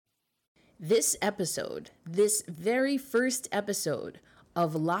This very first episode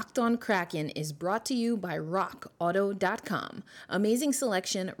of Locked on Kraken is brought to you by RockAuto.com. Amazing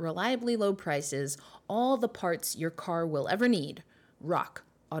selection, reliably low prices, all the parts your car will ever need.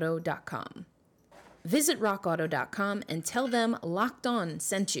 RockAuto.com. Visit RockAuto.com and tell them Locked On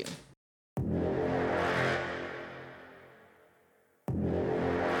sent you.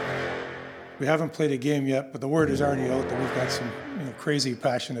 We haven't played a game yet, but the word is already out that we've got some crazy,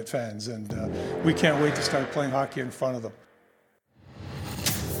 passionate fans, and we can't wait to start playing hockey in front of them.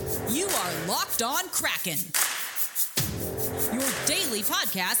 You are Locked on Kraken, your daily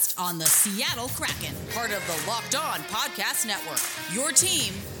podcast on the Seattle Kraken, part of the Locked On Podcast Network, your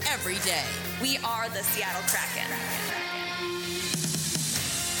team every day. We are the Seattle Kraken.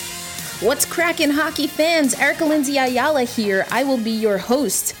 What's Kraken hockey fans? Erica Lindsay Ayala here. I will be your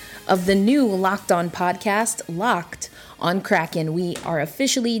host of the new Locked On podcast, Locked on Kraken. We are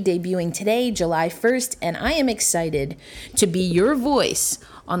officially debuting today, July 1st, and I am excited to be your voice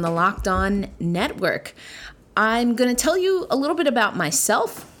on the Locked On Network. I'm going to tell you a little bit about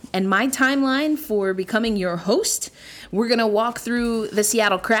myself and my timeline for becoming your host. We're going to walk through the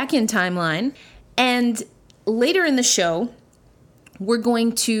Seattle Kraken timeline, and later in the show, we're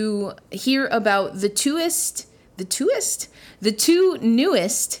going to hear about the two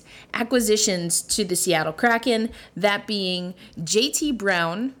newest acquisitions to the Seattle Kraken, that being JT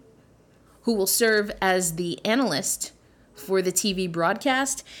Brown, who will serve as the analyst for the TV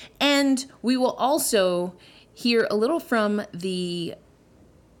broadcast, and we will also hear a little from the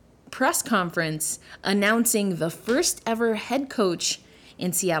press conference announcing the first ever head coach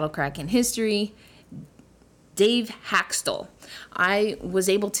in Seattle Kraken history, Dave Hakstol. I was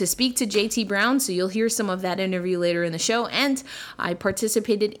able to speak to JT Brown, so you'll hear some of that interview later in the show, and I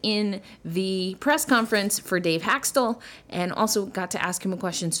participated in the press conference for Dave Hakstol and also got to ask him a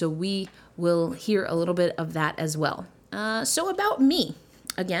question, so we will hear a little bit of that as well. So about me.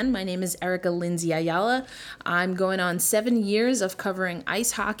 Again, my name is Erica Lindsay Ayala. I'm going on 7 years of covering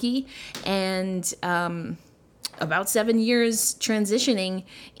ice hockey and about 7 years transitioning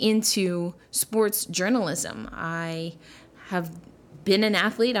into sports journalism. I have been an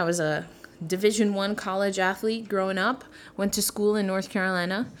athlete. I was a Division I college athlete growing up. Went to school in North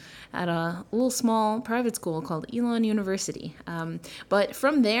Carolina at a little small private school called Elon University. But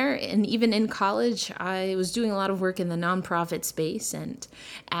from there, and even in college, I was doing a lot of work in the nonprofit space and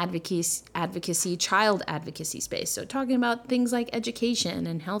advocacy, child advocacy space. So talking about things like education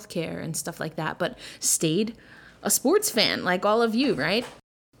and healthcare and stuff like that, but stayed a sports fan like all of you, right?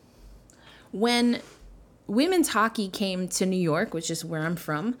 When women's hockey came to New York, which is where I'm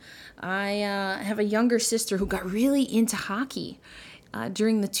from, I have a younger sister who got really into hockey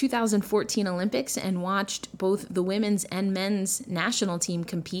during the 2014 Olympics and watched both the women's and men's national team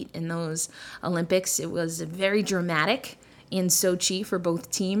compete in those Olympics. It was very dramatic in Sochi for both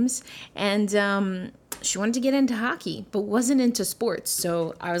teams, and she wanted to get into hockey, but wasn't into sports.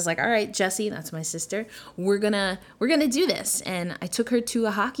 So I was like, all right, Jessie, that's my sister, we're gonna do this. And I took her to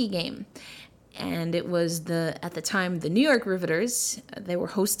a hockey game. And it was at the time, the New York Riveters. They were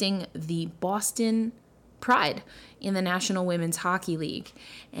hosting the Boston Pride in the National Women's Hockey League.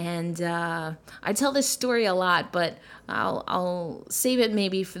 And I tell this story a lot, but I'll save it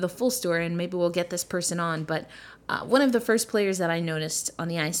maybe for the full story, and maybe we'll get this person on. But one of the first players that I noticed on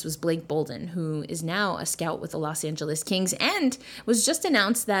the ice was Blake Bolden, who is now a scout with the Los Angeles Kings, and was just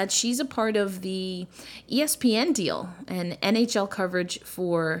announced that she's a part of the ESPN deal and NHL coverage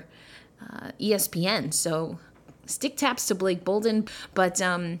for ESPN. So stick taps to Blake Bolden, but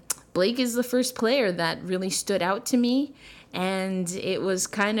Blake is the first player that really stood out to me, and it was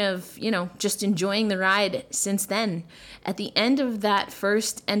kind of, just enjoying the ride since then. At the end of that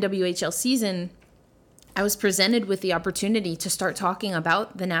first NWHL season, I was presented with the opportunity to start talking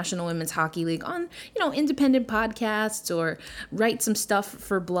about the National Women's Hockey League on, independent podcasts or write some stuff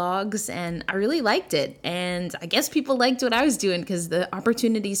for blogs, and I really liked it. And I guess people liked what I was doing because the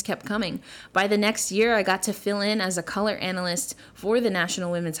opportunities kept coming. By the next year, I got to fill in as a color analyst for the National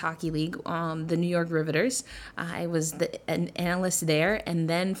Women's Hockey League, the New York Riveters. I was an analyst there, and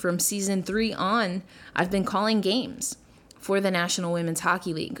then from season 3 on, I've been calling games for the National Women's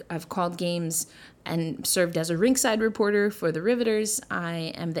Hockey League. I've called games and served as a rinkside reporter for the Riveters.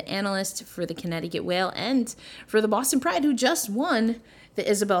 I am the analyst for the Connecticut Whale and for the Boston Pride, who just won the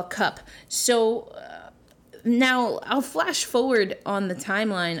Isabel Cup. So now I'll flash forward on the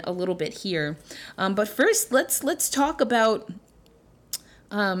timeline a little bit here. But first, let's talk about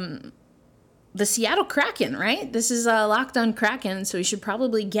the Seattle Kraken, right? This is Locked on Kraken, so we should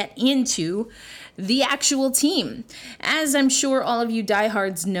probably get into the actual team. As I'm sure all of you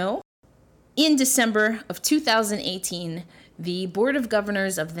diehards know, in December of 2018, the Board of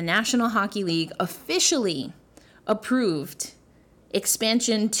Governors of the National Hockey League officially approved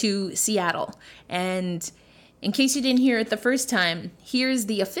expansion to Seattle. And in case you didn't hear it the first time, here's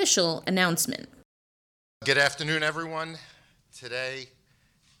the official announcement. Good afternoon, everyone. Today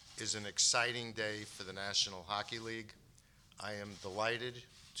is an exciting day for the National Hockey League. I am delighted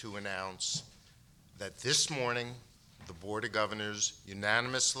to announce that this morning, the Board of Governors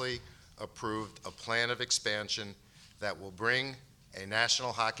unanimously approved a plan of expansion that will bring a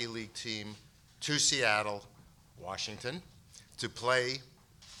National Hockey League team to Seattle, Washington, to play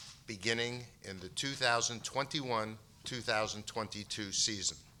beginning in the 2021-2022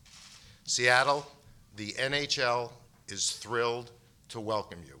 season. Seattle, the NHL is thrilled to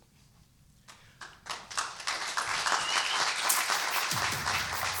welcome you.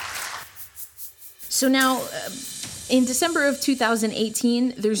 So now, in December of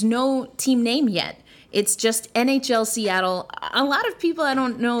 2018, there's no team name yet. It's just NHL Seattle. A lot of people, I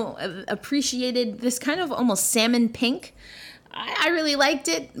don't know, appreciated this kind of almost salmon pink. I really liked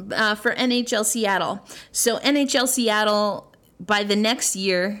it for NHL Seattle. So NHL Seattle, by the next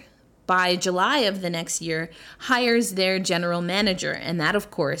year, by July of the next year, hires their general manager, and that,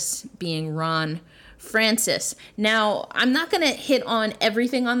 of course, being Ron Francis. Now, I'm not going to hit on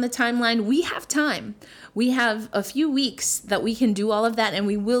everything on the timeline. We have time. We have a few weeks that we can do all of that, and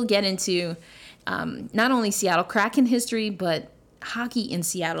we will get into not only Seattle Kraken history, but hockey in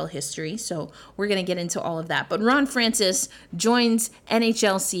Seattle history. So we're going to get into all of that. But Ron Francis joins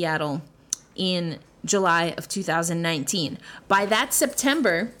NHL Seattle in July of 2019. By that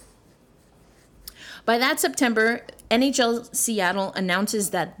September, NHL Seattle announces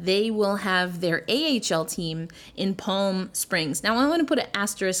that they will have their AHL team in Palm Springs. Now, I want to put an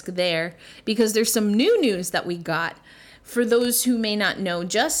asterisk there because there's some new news that we got. For those who may not know,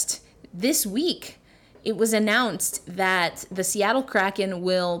 just this week, it was announced that the Seattle Kraken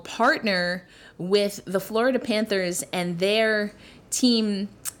will partner with the Florida Panthers and their team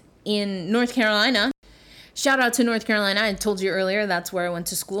in North Carolina. Shout out to North Carolina. I told you earlier that's where I went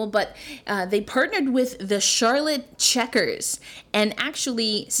to school. But they partnered with the Charlotte Checkers. And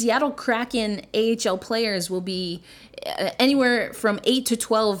actually, Seattle Kraken AHL players will be anywhere from 8 to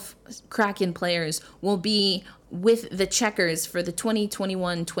 12 Kraken players will be with the Checkers for the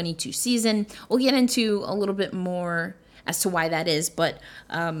 2021-22 season. We'll get into a little bit more as to why that is. But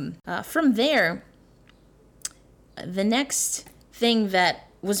from there, the next thing that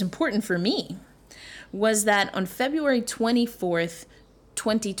was important for me was that on February 24th,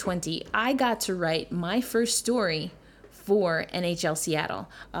 2020, I got to write my first story for NHL Seattle.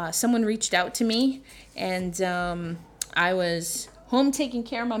 Someone reached out to me, and I was home taking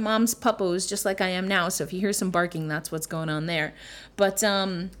care of my mom's puppos, just like I am now. So if you hear some barking, that's what's going on there. But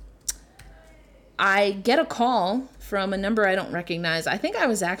I get a call from a number I don't recognize. I think I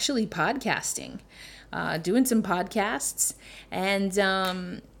was actually podcasting, doing some podcasts, and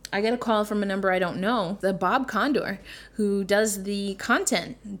I get a call from a number I don't know, the Bob Condor, who does the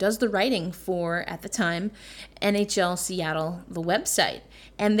content, does the writing for, at the time, NHL Seattle, the website.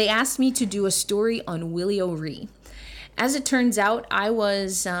 And they asked me to do a story on Willie O'Ree. As it turns out, I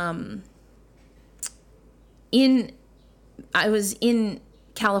was in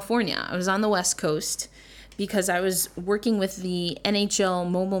California. I was on the West Coast because I was working with the NHL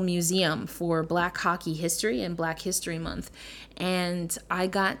Mobile Museum for Black Hockey History and Black History Month. And I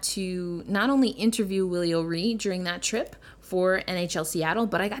got to not only interview Willie O'Ree during that trip for NHL Seattle,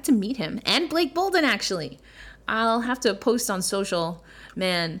 but I got to meet him and Blake Bolden, actually. I'll have to post on social,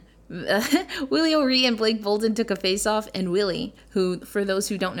 man. Willie O'Ree and Blake Bolden took a face-off, and Willie, who, for those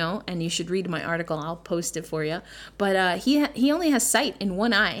who don't know, and you should read my article, I'll post it for you, but he only has sight in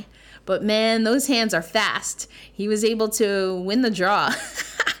one eye. But man, those hands are fast. He was able to win the draw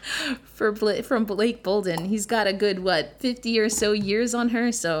from Blake Bolden. He's got a good, 50 or so years on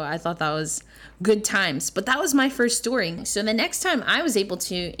her, so I thought that was good times. But that was my first story. So the next time I was able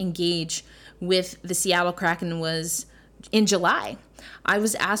to engage with the Seattle Kraken was in July. I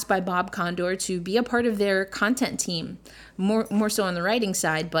was asked by Bob Condor to be a part of their content team, more so on the writing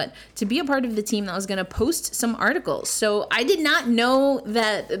side, but to be a part of the team that was going to post some articles. So I did not know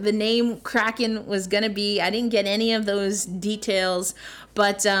that the name Kraken was going to be, I didn't get any of those details,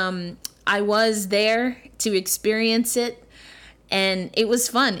 but I was there to experience it. And it was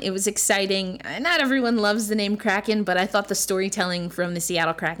fun. It was exciting. Not everyone loves the name Kraken, but I thought the storytelling from the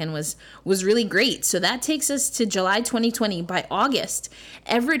Seattle Kraken was really great. So that takes us to July 2020. By August,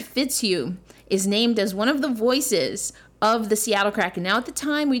 Everett Fitzhugh is named as one of the voices of the Seattle Kraken. Now, at the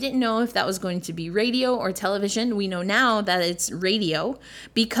time, we didn't know if that was going to be radio or television. We know now that it's radio,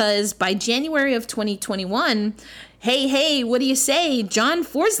 because by January of 2021, hey, what do you say? John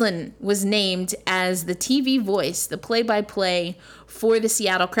Forslund was named as the TV voice, the play-by-play for the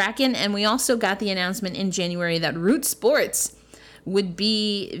Seattle Kraken. And we also got the announcement in January that Root Sports would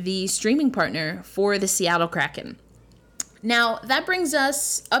be the streaming partner for the Seattle Kraken. Now, that brings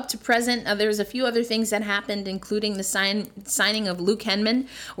us up to present. There's a few other things that happened, including the signing of Luke Henman.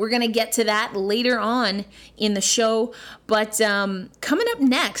 We're going to get to that later on in the show. But coming up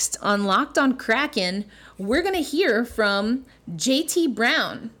next on Locked on Kraken, we're going to hear from JT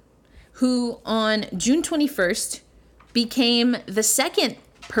Brown, who on June 21st became the second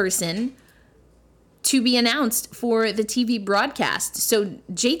person to be announced for the TV broadcast. So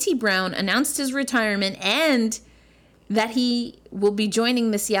JT Brown announced his retirement and that he will be joining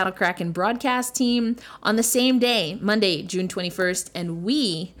the Seattle Kraken broadcast team on the same day, Monday, June 21st, and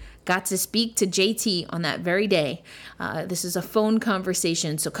we got to speak to JT on that very day. This is a phone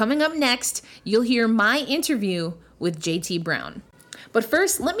conversation. So coming up next, you'll hear my interview with JT Brown. But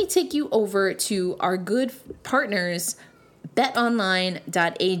first, let me take you over to our good partners,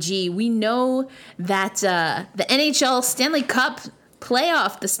 betonline.ag. We know that the NHL Stanley Cup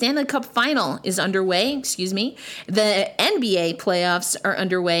playoff, the Stanley Cup final is underway, The NBA playoffs are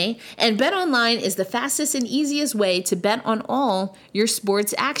underway, and BetOnline is the fastest and easiest way to bet on all your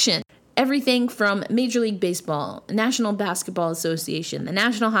sports action. Everything from Major League Baseball, National Basketball Association, the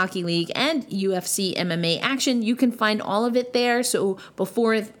National Hockey League, and UFC MMA action, you can find all of it there. So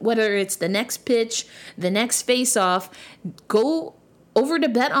before, whether it's the next pitch, the next face-off, go over to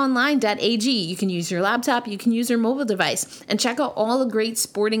betonline.ag. You can use your laptop, you can use your mobile device, and check out all the great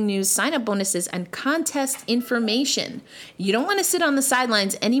sporting news, sign-up bonuses, and contest information. You don't want to sit on the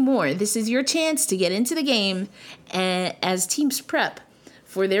sidelines anymore. This is your chance to get into the game as teams prep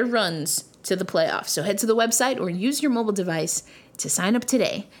for their runs to the playoffs. So head to the website or use your mobile device to sign up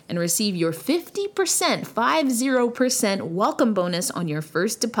today and receive your 50% welcome bonus on your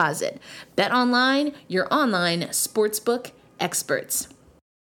first deposit. BetOnline, your online sportsbook experts.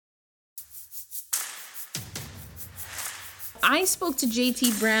 I spoke to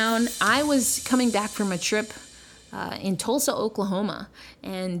JT Brown. I was coming back from a trip in Tulsa, Oklahoma,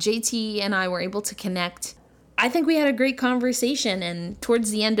 and JT and I were able to connect. I think we had a great conversation, and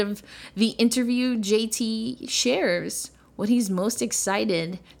towards the end of the interview, JT shares what he's most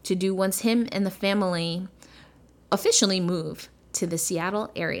excited to do once him and the family officially move to the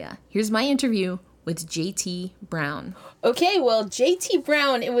Seattle area. Here's my interview with JT Brown. Okay, well, JT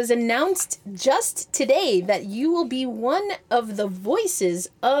Brown, it was announced just today that you will be one of the voices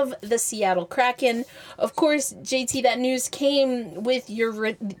of the Seattle Kraken. Of course, JT, that news came with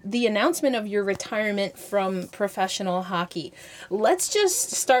the announcement of your retirement from professional hockey. Let's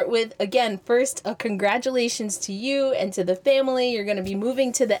just start with, again, first, congratulations to you and to the family. You're going to be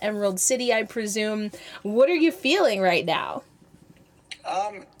moving to the Emerald City, I presume. What are you feeling right now?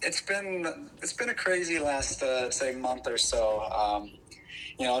 It's been a crazy last say month or so.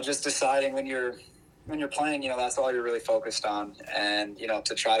 Just deciding when you're playing, that's all you're really focused on, and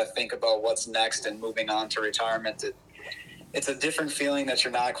to try to think about what's next and moving on to retirement. It's a different feeling that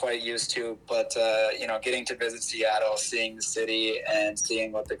you're not quite used to, but getting to visit Seattle, seeing the city, and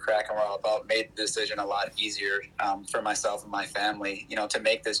seeing what the Kraken were all about made the decision a lot easier for myself and my family. To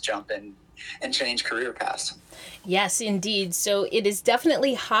make this jump and change career paths. Yes, indeed. So it is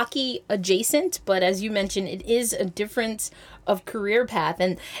definitely hockey adjacent, but as you mentioned, it is a difference of career path.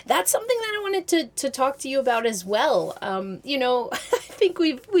 And that's something that I wanted to talk to you about as well. I think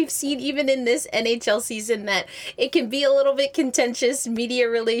we've seen even in this NHL season that it can be a little bit contentious, media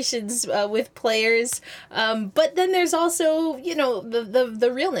relations with players. But then there's also,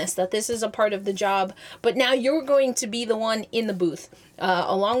 the realness that this is a part of the job. But now you're going to be the one in the booth.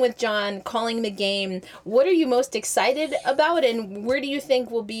 Along with John, calling the game. What are you most excited about, and where do you think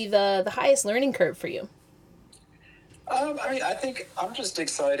will be the highest learning curve for you? I think I'm just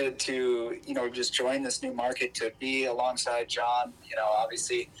excited to, just join this new market, to be alongside John.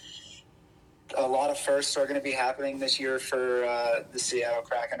 Obviously, a lot of firsts are going to be happening this year for the Seattle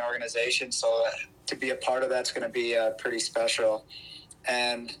Kraken organization, so to be a part of that's going to be pretty special.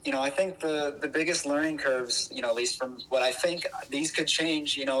 And, I think the biggest learning curves, at least from what I think, these could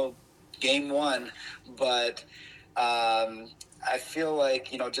change, game one. But I feel like,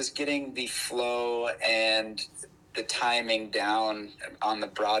 just getting the flow and the timing down on the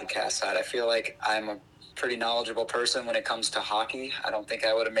broadcast side, I feel like I'm a pretty knowledgeable person when it comes to hockey. I don't think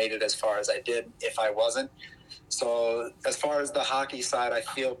I would have made it as far as I did if I wasn't. So as far as the hockey side, I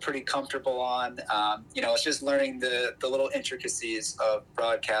feel pretty comfortable on. It's just learning the little intricacies of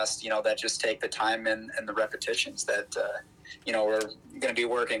broadcast, that just take the time and the repetitions that, we're going to be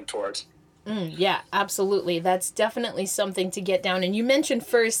working towards. Yeah, absolutely. That's definitely something to get down. And you mentioned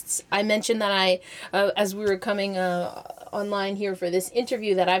firsts. I mentioned that as we were coming online here for this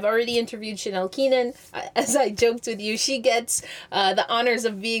interview, that I've already interviewed Chanel Keenan. As I joked with you, she gets the honors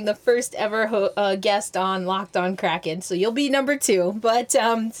of being the first ever guest on Locked On Kraken. So you'll be number 2. But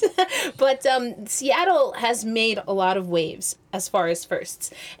Seattle has made a lot of waves as far as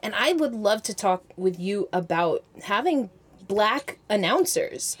firsts. And I would love to talk with you about having Black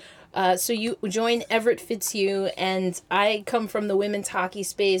announcers. So you join Everett Fitzhugh, and I come from the women's hockey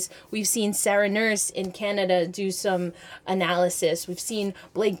space. We've seen Sarah Nurse in Canada do some analysis. We've seen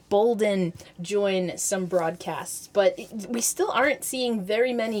Blake Bolden join some broadcasts, but we still aren't seeing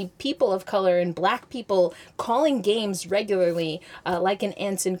very many people of color and Black people calling games regularly, like an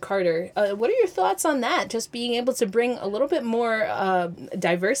Anson Carter. What are your thoughts on that? Just being able to bring a little bit more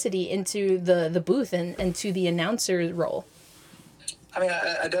diversity into the booth and to the announcer role. I mean,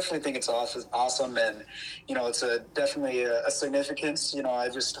 I definitely think it's awesome, and it's definitely a significance. I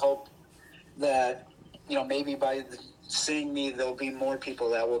just hope that maybe by seeing me, there'll be more people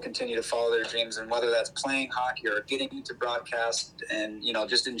that will continue to follow their dreams, and whether that's playing hockey or getting into broadcast, and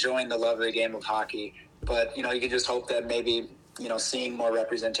just enjoying the love of the game of hockey. But you can just hope that maybe seeing more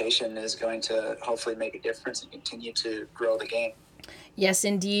representation is going to hopefully make a difference and continue to grow the game. Yes,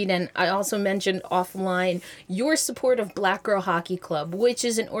 indeed. And I also mentioned offline your support of Black Girl Hockey Club, which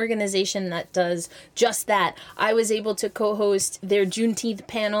is an organization that does just that. I was able to co-host their Juneteenth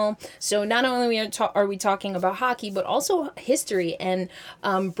panel. So not only are we talking about hockey, but also history. And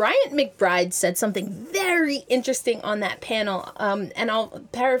Bryant McBride said something very interesting on that panel. And I'll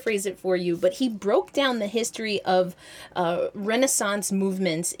paraphrase it for you. But he broke down the history of Renaissance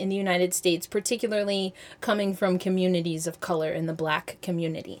movements in the United States, particularly coming from communities of color in the Black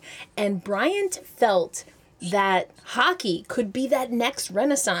community. And Bryant felt that hockey could be that next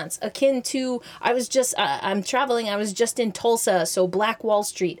renaissance, akin to, I'm traveling, I was just in Tulsa, so Black Wall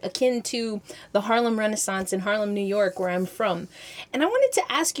Street, akin to the Harlem Renaissance in Harlem, New York, where I'm from. And I wanted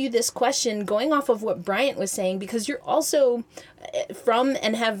to ask you this question, going off of what Bryant was saying, because you're also from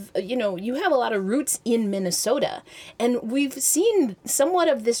and have, you have a lot of roots in Minnesota. And we've seen somewhat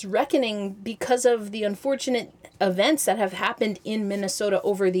of this reckoning because of the unfortunate events that have happened in Minnesota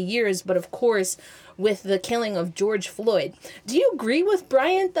over the years, but of course, with the killing of George Floyd. Do you agree with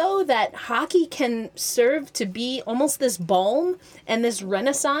Bryant, though, that hockey can serve to be almost this balm and this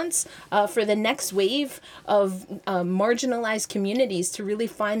renaissance for the next wave of marginalized communities to really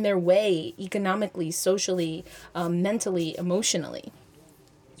find their way economically, socially, mentally, emotionally?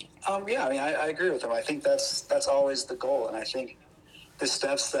 Yeah, I mean, I agree with him. I think that's always the goal. And I think the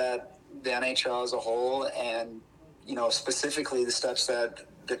steps that the NHL as a whole and, specifically the steps that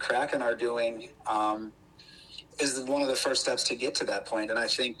the Kraken are doing is one of the first steps to get to that point. And I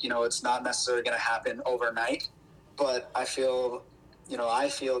think, it's not necessarily going to happen overnight, but I feel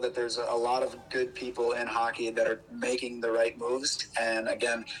that there's a lot of good people in hockey that are making the right moves. And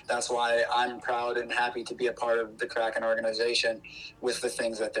again, that's why I'm proud and happy to be a part of the Kraken organization with the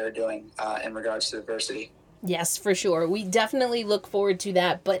things that they're doing in regards to diversity. Yes, for sure. We definitely look forward to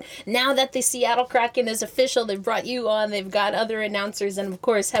that. But now that the Seattle Kraken is official, they've brought you on, they've got other announcers, and of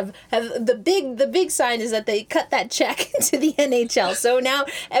course have the big sign is that they cut that check to the NHL. So now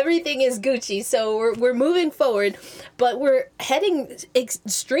everything is Gucci. So we're moving forward, but we're heading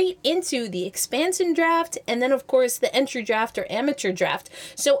straight into the expansion draft and then of course the entry draft or amateur draft.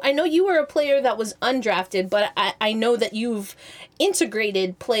 So I know you were a player that was undrafted, but I know that you've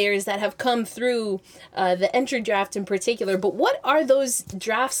integrated players that have come through the entry draft in particular, but what are those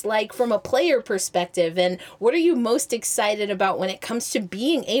drafts like from a player perspective, and what are you most excited about when it comes to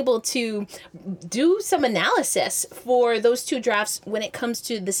being able to do some analysis for those two drafts when it comes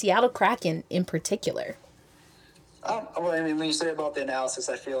to the Seattle Kraken in particular? Well, I mean, when you say about the analysis,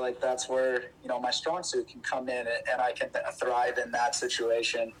 I feel like that's where, my strong suit can come in and I can thrive in that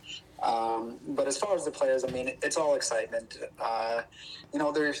situation. But as far as the players, I mean, it's all excitement.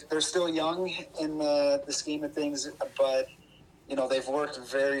 They're still young in the scheme of things, but, they've worked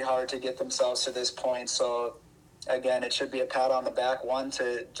very hard to get themselves to this point. So, again, it should be a pat on the back, one,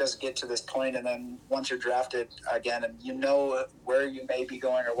 to just get to this point, and then once you're drafted, again, and where you may be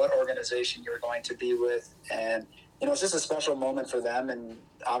going or what organization you're going to be with, and it's just a special moment for them. And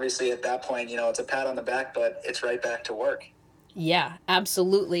obviously at that point, it's a pat on the back, but it's right back to work. Yeah,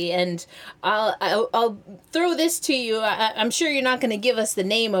 absolutely. And I'll throw this to you. I'm sure you're not going to give us the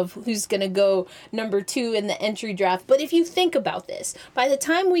name of who's going to go number 2 in the entry draft. But if you think about this, by the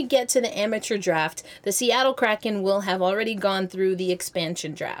time we get to the amateur draft, the Seattle Kraken will have already gone through the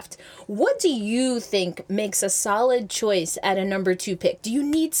expansion draft. What do you think makes a solid choice at a number 2 pick? Do you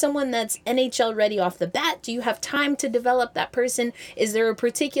need someone that's NHL ready off the bat? Do you have time to develop that person? Is there a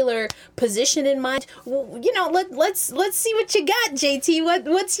particular position in mind? Well, you know, let's see what you got, JT.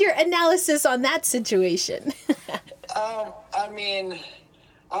 What's your analysis on that situation? I mean,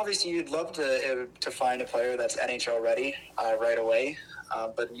 obviously you'd love to find a player that's NHL ready right away,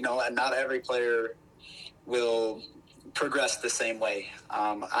 but you know, not every player will progress the same way.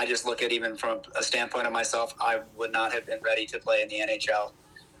 I just look at, even from a standpoint of myself, I would not have been ready to play in the NHL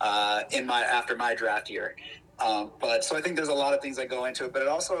after my draft year. But so I think there's a lot of things that go into it, but it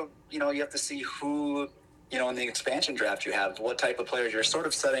also, you know, you have to see who, you know, in the expansion draft you have, what type of players. You're sort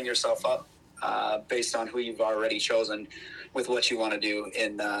of setting yourself up based on who you've already chosen with what you want to do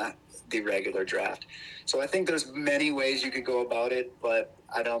in the regular draft. So I think there's many ways you could go about it, but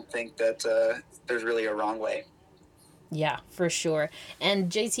I don't think that there's really a wrong way. Yeah, for sure.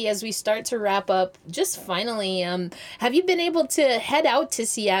 And JT, as we start to wrap up, just finally, have you been able to head out to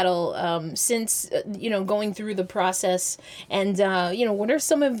Seattle since, going through the process? And, what are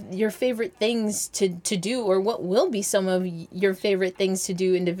some of your favorite things to do, or what will be some of your favorite things to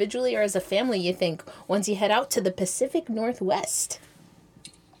do individually or as a family, you think, once you head out to the Pacific Northwest?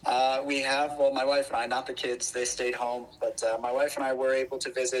 We have, my wife and I, not the kids, they stayed home, but my wife and I were able to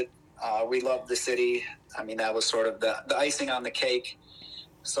visit. We loved the city. I mean, that was sort of the icing on the cake,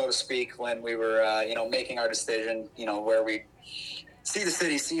 so to speak, when we were, making our decision, where we see the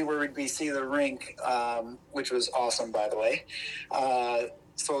city, see where we'd be, see the rink, which was awesome, by the way.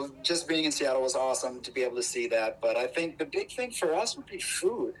 So just being in Seattle was awesome to be able to see that. But I think the big thing for us would be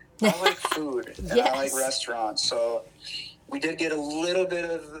food. I like food, and Yes. I like restaurants. So we did get a little bit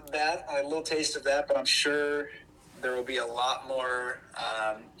of that, a little taste of that, but I'm sure there will be a lot more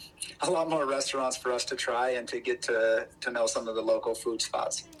restaurants for us to try and to get to know some of the local food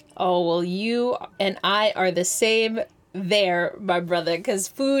spots. Oh, well, you and I are the same there, my brother, because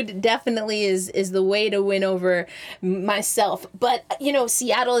food definitely is the way to win over myself. But,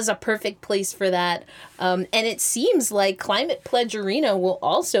 Seattle is a perfect place for that. And it seems like Climate Pledge Arena will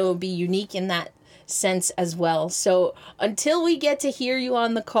also be unique in that sense as well. So until we get to hear you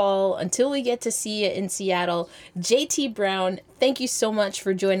on the call, until we get to see you in Seattle, JT Brown, thank you so much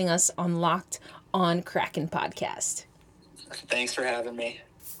for joining us on Locked on Kraken podcast. Thanks for having me.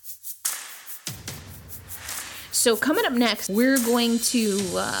 So coming up next, we're going to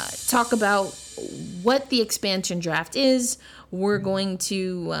talk about what the expansion draft is. We're going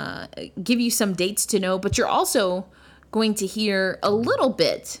to give you some dates to know, but you're also going to hear a little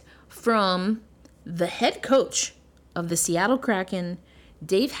bit from the head coach of the Seattle Kraken,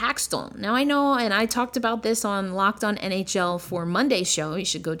 Dave Hakstol. Now, I know, and I talked about this on Locked on NHL for Monday's show. You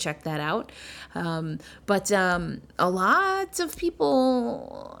should go check that out. But a lot of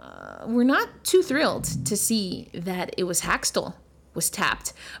people were not too thrilled to see that it was Hakstol was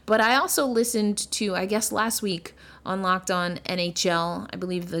tapped. But I also listened to, I guess last week on Locked on NHL, I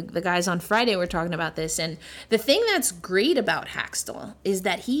believe the guys on Friday were talking about this. And the thing that's great about Hakstol is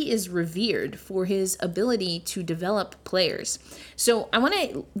that he is revered for his ability to develop players. So I want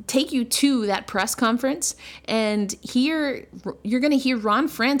to take you to that press conference, and here you're going to hear Ron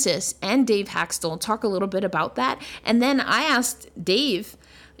Francis and Dave Hakstol talk a little bit about that. And then I asked Dave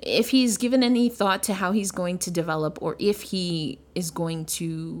if he's given any thought to how he's going to develop, or if he is going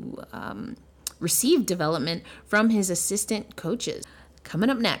to receive development from his assistant coaches.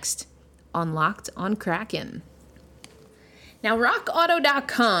 Coming up next on Locked on Kraken. Now,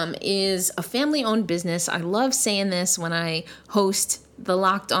 RockAuto.com is a family-owned business. I love saying this when I host the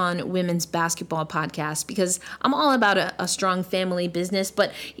Locked on Women's Basketball podcast, because I'm all about a strong family business,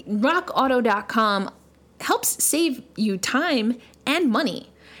 but RockAuto.com helps save you time and money.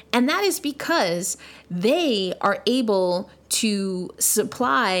 And that is because they are able to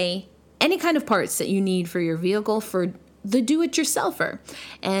supply any kind of parts that you need for your vehicle for the do-it-yourselfer.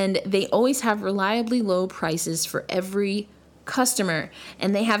 And they always have reliably low prices for every customer.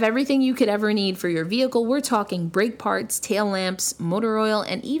 And they have everything you could ever need for your vehicle. We're talking brake parts, tail lamps, motor oil,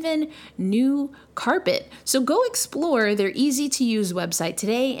 and even new carpet. So go explore their easy-to-use website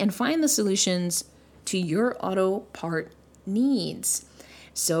today and find the solutions to your auto part needs.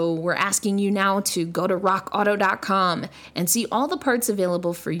 So we're asking you now to go to rockauto.com and see all the parts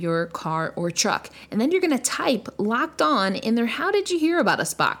available for your car or truck. And then you're going to type Locked On in their How Did You Hear About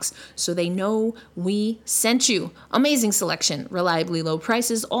Us box so they know we sent you. Amazing selection, reliably low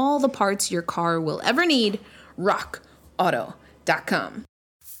prices, all the parts your car will ever need. rockauto.com.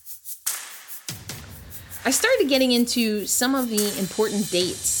 I started getting into some of the important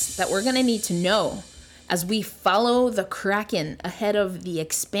dates that we're going to need to know as we follow the Kraken ahead of the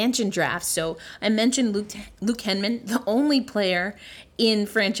expansion draft. So I mentioned Luke Henman, the only player in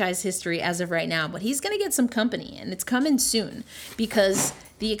franchise history as of right now, but he's going to get some company, and it's coming soon because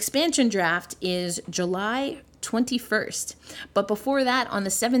the expansion draft is July 21st. But before that, on the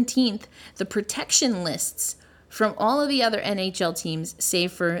 17th, the protection lists from all of the other NHL teams,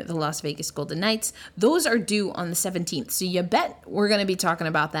 save for the Las Vegas Golden Knights, those are due on the 17th. So you bet we're going to be talking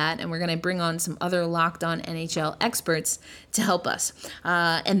about that, and we're going to bring on some other Locked On NHL experts to help us.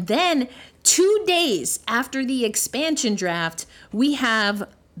 And then 2 days after the expansion draft, we have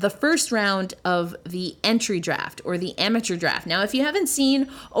the first round of the entry draft or the amateur draft. Now, if you haven't seen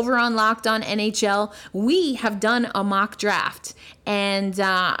over on Locked On NHL, we have done a mock draft. And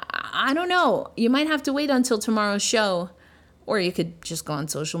I don't know, you might have to wait until tomorrow's show, or you could just go on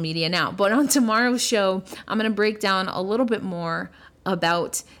social media now. But on tomorrow's show, I'm going to break down a little bit more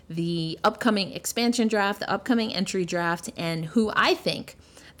about the upcoming expansion draft, the upcoming entry draft, and who I think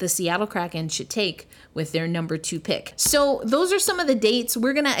the Seattle Kraken should take with their number 2 pick. So those are some of the dates.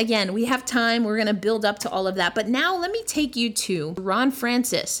 We're going to, again, we have time. We're going to build up to all of that. But now let me take you to Ron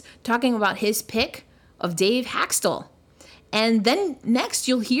Francis talking about his pick of Dave Hakstol. And then next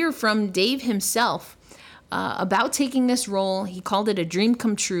you'll hear from Dave himself about taking this role. He called it a dream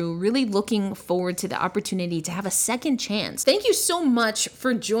come true, really looking forward to the opportunity to have a second chance. Thank you so much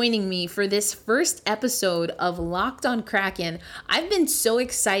for joining me for this first episode of Locked on Kraken. I've been so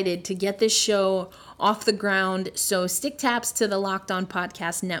excited to get this show off the ground. So stick taps to the Locked On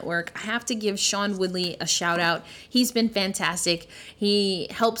Podcast Network. I have to give Sean Woodley a shout out. He's been fantastic. He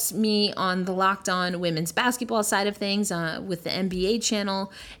helps me on the Locked On women's basketball side of things with the NBA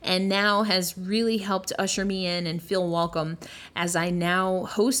channel, and now has really helped usher me in and feel welcome as I now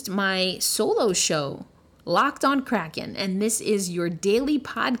host my solo show, Locked on Kraken, and this is your daily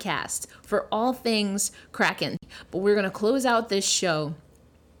podcast for all things Kraken. But we're going to close out this show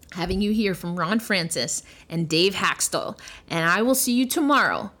having you hear from Ron Francis and Dave Hakstol, and I will see you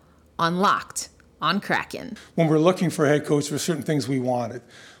tomorrow on Locked on Kraken. When we're looking for a head coach, there were certain things we wanted.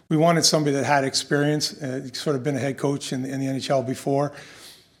 We wanted somebody that had experience, sort of been a head coach in the NHL before.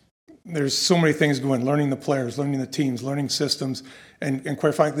 There's so many things going, learning the players, learning the teams, learning systems, and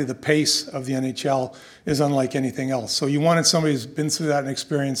quite frankly, the pace of the NHL is unlike anything else. So you wanted somebody who's been through that and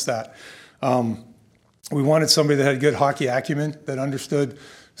experienced that. We wanted somebody that had good hockey acumen, that understood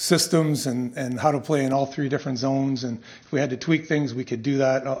systems and how to play in all 3 different zones. And if we had to tweak things, we could do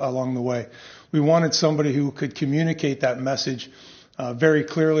that along the way. We wanted somebody who could communicate that message very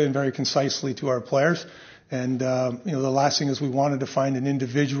clearly and very concisely to our players. And, the last thing is we wanted to find an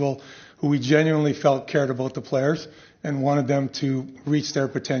individual who we genuinely felt cared about the players and wanted them to reach their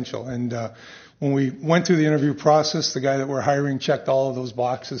potential. And when we went through the interview process, the guy that we're hiring checked all of those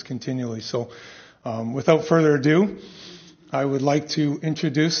boxes continually. So without further ado, I would like to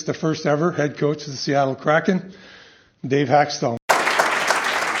introduce the first ever head coach of the Seattle Kraken, Dave Hakstol.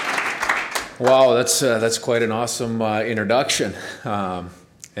 Wow, that's quite an awesome introduction,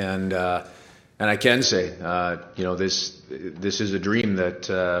 and I can say, this is a dream that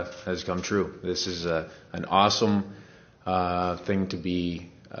has come true. This is an awesome thing to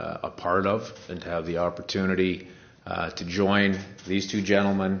be a part of, and to have the opportunity to join these 2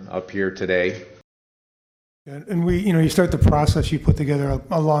 gentlemen up here today. And we, you start the process, you put together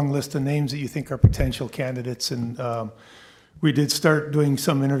a long list of names that you think are potential candidates. And we did start doing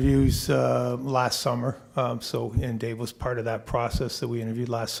some interviews last summer. And Dave was part of that process that we interviewed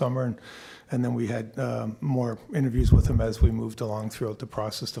last summer. And then we had more interviews with him as we moved along throughout the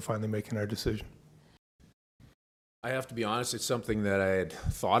process to finally making our decision. I have to be honest, it's something that I had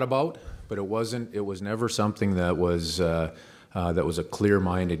thought about, but it was never something that was a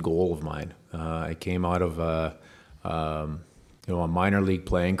clear-minded goal of mine. I came out of a minor league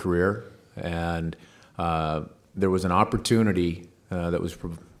playing career, and there was an opportunity that was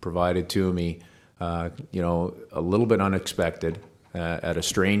provided to me, a little bit unexpected, at a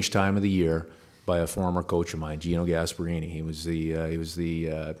strange time of the year, by a former coach of mine, Gino Gasparini. He was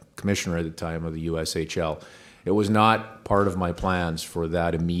the commissioner at the time of the USHL. It was not part of my plans for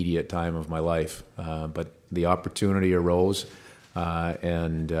that immediate time of my life, but the opportunity arose.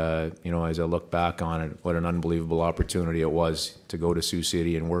 As I look back on it, what an unbelievable opportunity it was to go to Sioux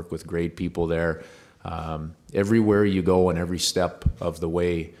City and work with great people there. Everywhere you go and every step of the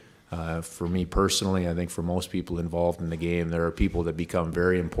way, for me personally, I think for most people involved in the game, there are people that become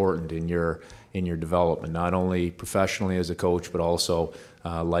very important in your development, not only professionally as a coach, but also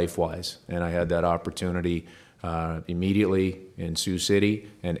life-wise. And I had that opportunity immediately in Sioux City,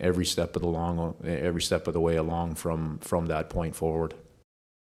 and every step of the way along from that point forward.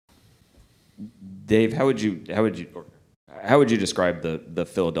 Dave, how would you describe the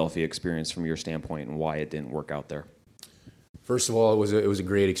Philadelphia experience from your standpoint, and why it didn't work out there? First of all, it was a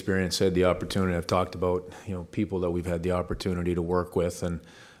great experience. I had the opportunity. I've talked about people that we've had the opportunity to work with, and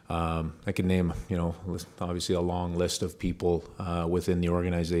I can name obviously a long list of people within the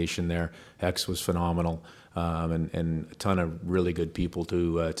organization there. Hex was phenomenal, and a ton of really good people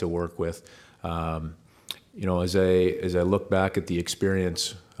to work with. As I look back at the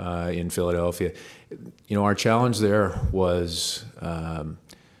experience in Philadelphia, our challenge there was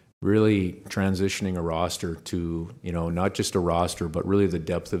really transitioning a roster to, not just a roster, but really the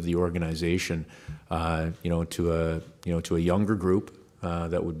depth of the organization, to a younger group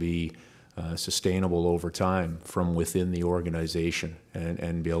that would be sustainable over time from within the organization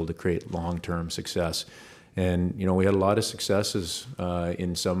and be able to create long-term success. And, we had a lot of successes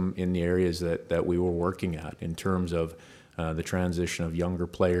in the areas that we were working at in terms of the transition of younger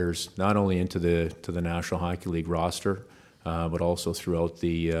players, not only into the National Hockey League roster, but also throughout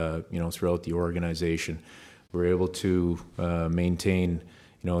the organization. We were able to maintain,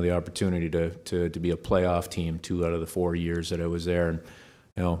 the opportunity to be a playoff team 2 out of the 4 years that I was there.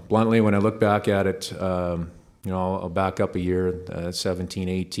 And, bluntly, when I look back at it, I'll back up a year, 17,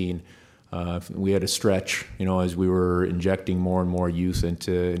 18. We had a stretch, as we were injecting more and more youth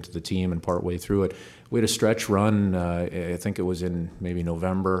into the team, and partway through it, we had a stretch run. I think it was in maybe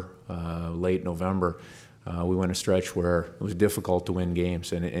November, late November. We went a stretch where it was difficult to win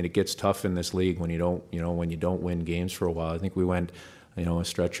games, and it gets tough in this league when you don't win games for a while. I think we went, a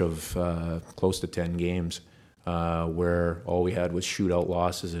stretch of close to 10 games where all we had was shootout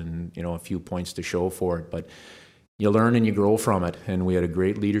losses and a few points to show for it. But you learn and you grow from it, and we had a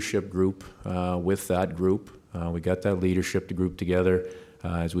great leadership group with that group. We got that leadership group together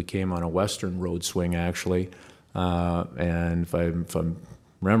as we came on a western road swing, actually. And if I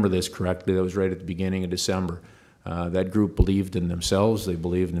remember this correctly, that was right at the beginning of December. That group believed in themselves. They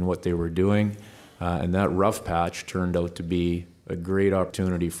believed in what they were doing. And that rough patch turned out to be a great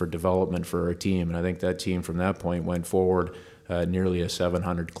opportunity for development for our team. And I think that team from that point went forward nearly a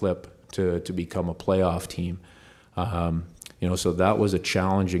 700 clip to become a playoff team. So that was a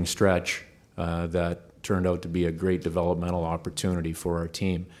challenging stretch that turned out to be a great developmental opportunity for our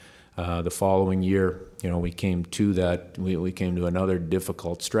team. The following year, we came to that. We came to another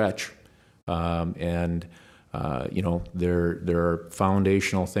difficult stretch, and there are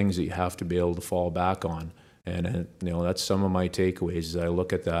foundational things that you have to be able to fall back on. And that's some of my takeaways as I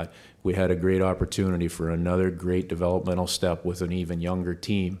look at that. We had a great opportunity for another great developmental step with an even younger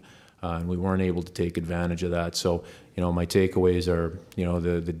team, and we weren't able to take advantage of that. So, my takeaways are,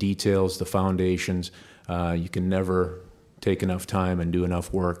 the details, the foundations. You can never take enough time and do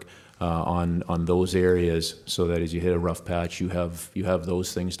enough work on those areas, so that as you hit a rough patch, you have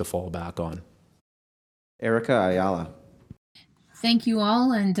those things to fall back on. Erica Ayala. Thank you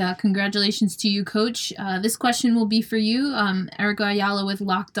all, and congratulations to you, Coach. This question will be for you, Erica Ayala with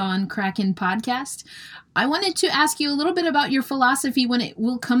Locked On Kraken podcast. I wanted to ask you a little bit about your philosophy when it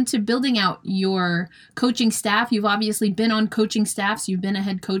will come to building out your coaching staff. You've obviously been on coaching staffs. You've been a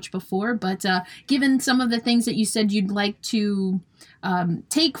head coach before, but given some of the things that you said you'd like to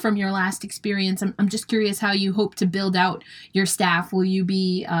take from your last experience, I'm just curious how you hope to build out your staff. Will you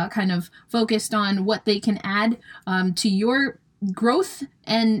be kind of focused on what they can add to your growth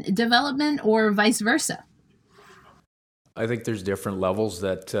and development, or vice versa? I think there's different levels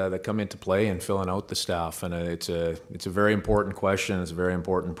that come into play in filling out the staff, and it's a very important question. It's a very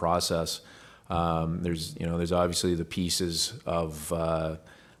important process. There's obviously the pieces of the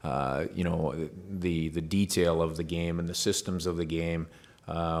detail of the game and the systems of the game.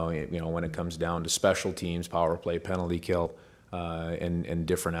 When it comes down to special teams, power play, penalty kill, and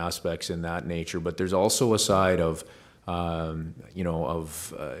different aspects in that nature. But there's also a side of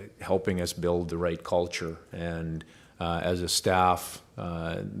helping us build the right culture. And as a staff,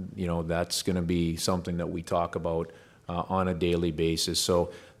 that's going to be something that we talk about on a daily basis.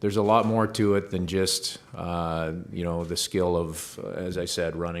 So there's a lot more to it than just, the skill of, as I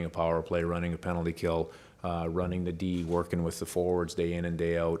said, running a power play, running a penalty kill, running the D, working with the forwards day in and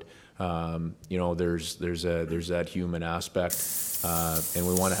day out. There's that human aspect, and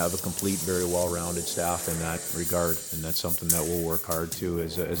we want to have a complete, very well-rounded staff in that regard, and that's something that we'll work hard to,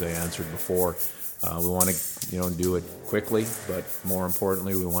 as I answered before. We want to, do it quickly, but more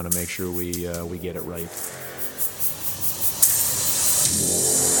importantly, we want to make sure we get it right.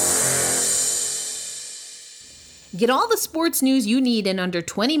 Get all the sports news you need in under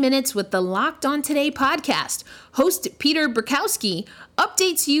 20 minutes with the Locked On Today podcast. Host Peter Burkowski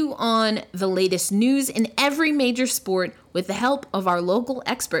updates you on the latest news in every major sport with the help of our local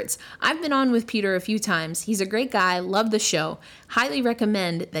experts. I've been on with Peter a few times. He's a great guy. Love the show. Highly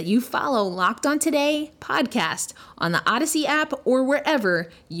recommend that you follow Locked On Today podcast on the Odyssey app or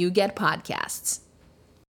wherever you get podcasts.